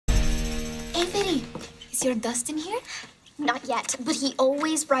Avery, is your Dustin here? Not yet, but he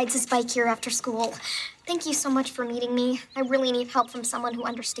always rides his bike here after school. Thank you so much for meeting me. I really need help from someone who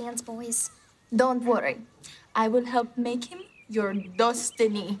understands boys. Don't worry. I will help make him your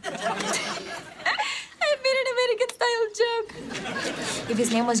Dustiny. I made an American-style joke. If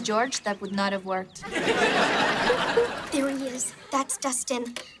his name was George, that would not have worked. There he is. That's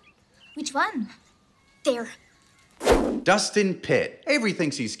Dustin. Which one? There. Dustin Pitt. Avery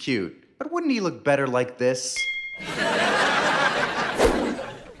thinks he's cute, but wouldn't he look better like this?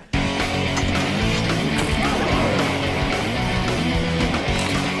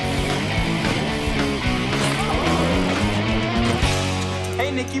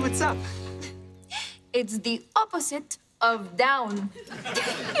 Hey, Nikki, what's up? It's the opposite of down.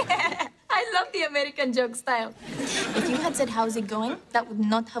 I love the American joke style. If you had said, how's it going, that would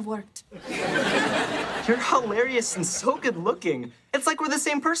not have worked. You're hilarious and so good looking. It's like we're the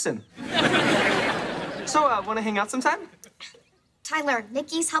same person. So, want to hang out sometime? Tyler,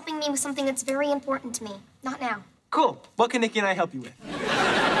 Nikki's helping me with something that's very important to me. Not now. Cool. What can Nikki and I help you with?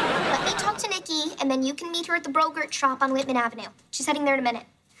 Let me talk to Nikki, and then you can meet her at the Brogurt shop on Whitman Avenue. She's heading there in a minute.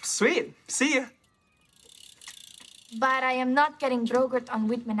 Sweet. See ya. But I am not getting Brogurt on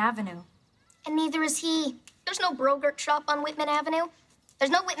Whitman Avenue. And neither is he. There's no Brogurt shop on Whitman Avenue.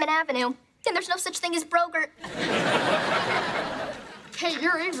 There's no Whitman Avenue. And there's no such thing as Brogurt. Hey,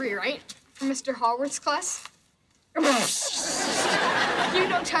 you're Avery, right? From Mr. Hallworth's class? You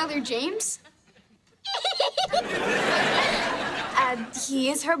know Tyler James? He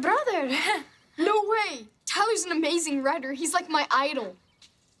is her brother. No way! Tyler's an amazing writer. He's like my idol.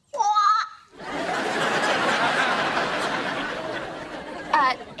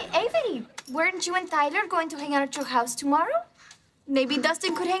 Avery, weren't you and Tyler going to hang out at your house tomorrow? Maybe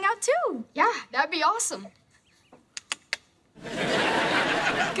Dustin could hang out too. Yeah, that'd be awesome.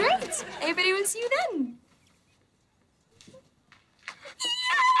 Great. Avery will see you then.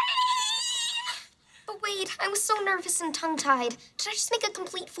 But wait, I was so nervous and tongue-tied. Did I just make a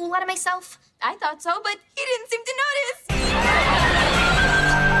complete fool out of myself? I thought so, but he didn't seem to notice.